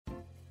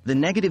The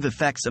negative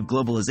effects of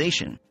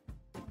globalization.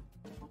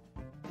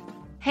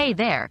 Hey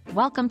there,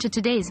 welcome to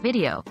today's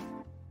video.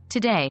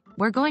 Today,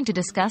 we're going to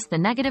discuss the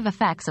negative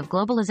effects of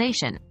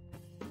globalization.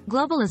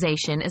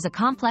 Globalization is a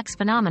complex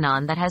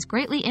phenomenon that has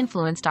greatly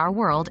influenced our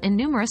world in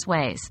numerous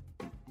ways.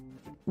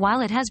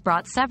 While it has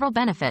brought several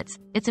benefits,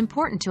 it's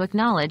important to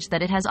acknowledge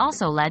that it has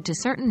also led to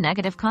certain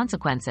negative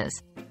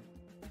consequences.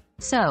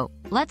 So,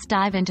 let's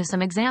dive into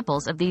some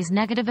examples of these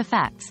negative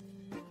effects.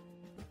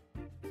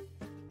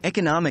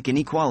 Economic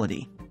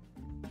inequality.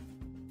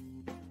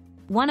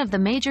 One of the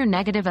major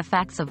negative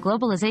effects of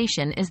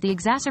globalization is the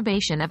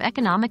exacerbation of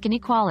economic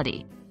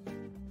inequality.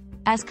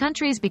 As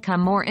countries become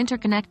more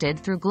interconnected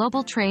through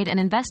global trade and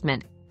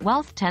investment,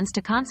 wealth tends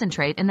to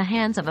concentrate in the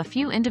hands of a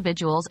few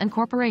individuals and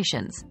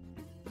corporations.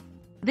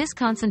 This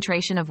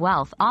concentration of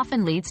wealth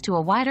often leads to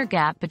a wider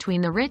gap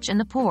between the rich and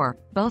the poor,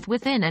 both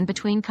within and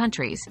between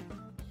countries.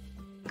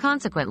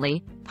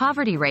 Consequently,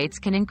 poverty rates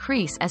can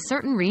increase as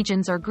certain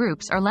regions or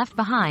groups are left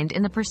behind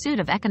in the pursuit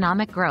of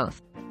economic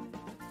growth.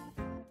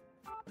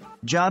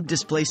 Job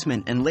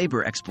displacement and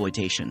labor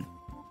exploitation.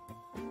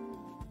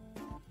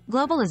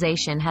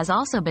 Globalization has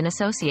also been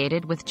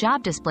associated with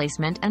job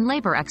displacement and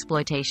labor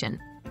exploitation.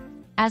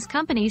 As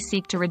companies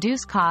seek to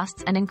reduce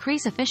costs and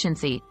increase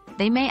efficiency,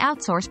 they may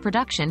outsource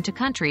production to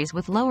countries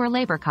with lower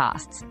labor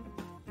costs.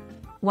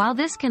 While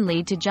this can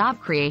lead to job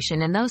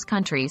creation in those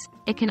countries,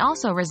 it can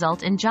also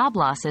result in job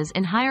losses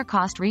in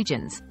higher-cost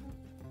regions.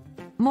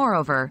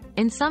 Moreover,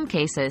 in some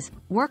cases,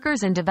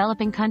 workers in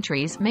developing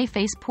countries may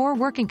face poor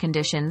working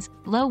conditions,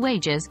 low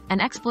wages,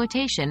 and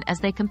exploitation as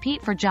they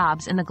compete for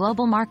jobs in the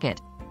global market.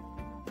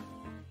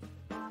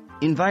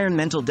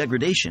 Environmental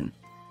degradation.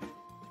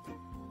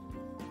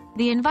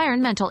 The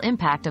environmental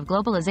impact of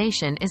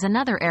globalization is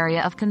another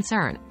area of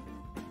concern.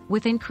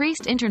 With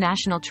increased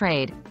international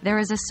trade, there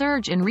is a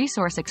surge in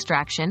resource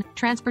extraction,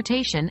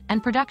 transportation,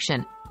 and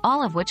production,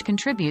 all of which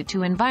contribute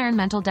to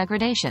environmental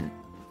degradation.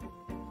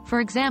 For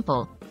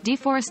example,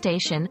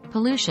 deforestation,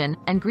 pollution,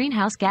 and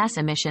greenhouse gas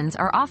emissions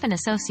are often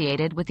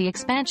associated with the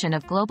expansion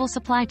of global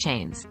supply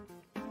chains.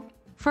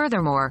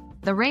 Furthermore,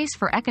 the race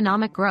for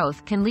economic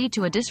growth can lead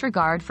to a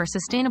disregard for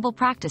sustainable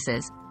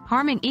practices,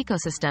 harming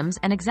ecosystems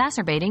and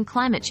exacerbating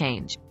climate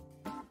change.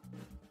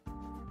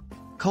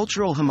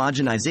 Cultural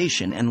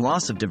homogenization and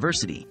loss of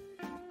diversity.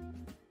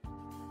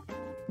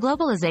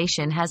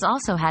 Globalization has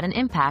also had an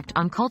impact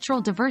on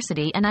cultural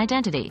diversity and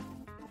identity.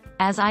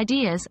 As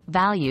ideas,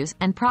 values,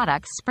 and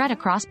products spread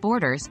across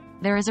borders,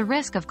 there is a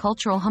risk of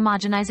cultural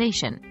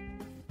homogenization.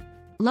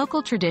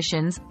 Local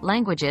traditions,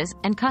 languages,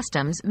 and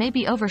customs may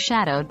be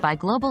overshadowed by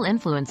global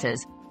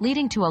influences,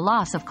 leading to a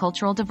loss of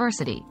cultural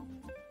diversity.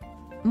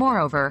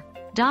 Moreover,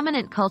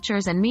 dominant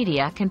cultures and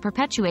media can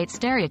perpetuate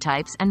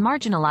stereotypes and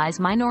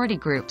marginalize minority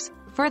groups,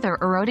 further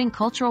eroding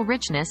cultural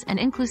richness and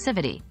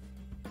inclusivity.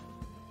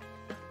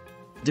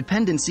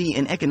 Dependency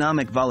and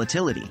economic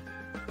volatility.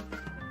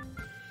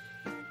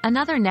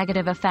 Another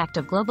negative effect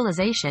of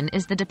globalization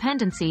is the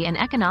dependency and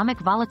economic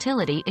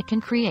volatility it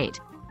can create.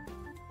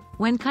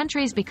 When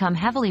countries become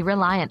heavily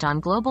reliant on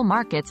global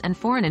markets and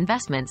foreign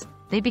investments,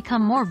 they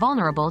become more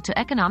vulnerable to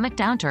economic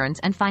downturns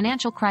and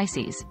financial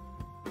crises.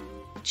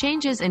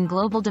 Changes in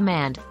global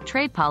demand,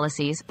 trade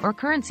policies, or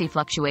currency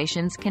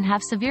fluctuations can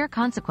have severe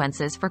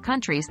consequences for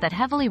countries that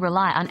heavily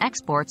rely on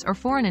exports or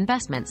foreign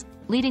investments,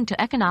 leading to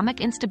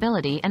economic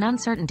instability and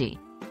uncertainty.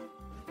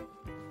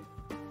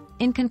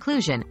 In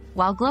conclusion,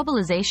 while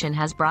globalization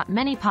has brought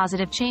many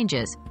positive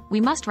changes,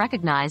 we must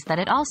recognize that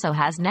it also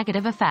has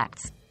negative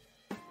effects.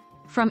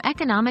 From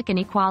economic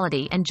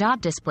inequality and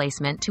job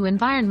displacement to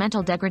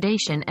environmental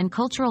degradation and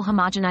cultural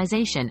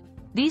homogenization,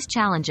 these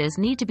challenges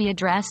need to be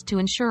addressed to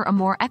ensure a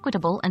more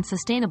equitable and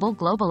sustainable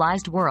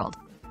globalized world.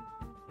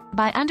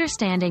 By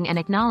understanding and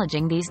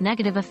acknowledging these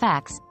negative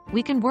effects,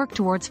 we can work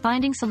towards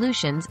finding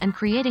solutions and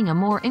creating a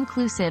more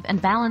inclusive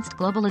and balanced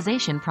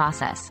globalization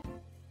process.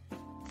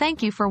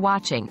 Thank you for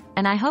watching,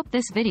 and I hope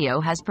this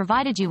video has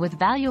provided you with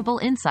valuable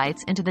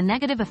insights into the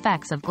negative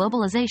effects of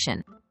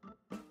globalization.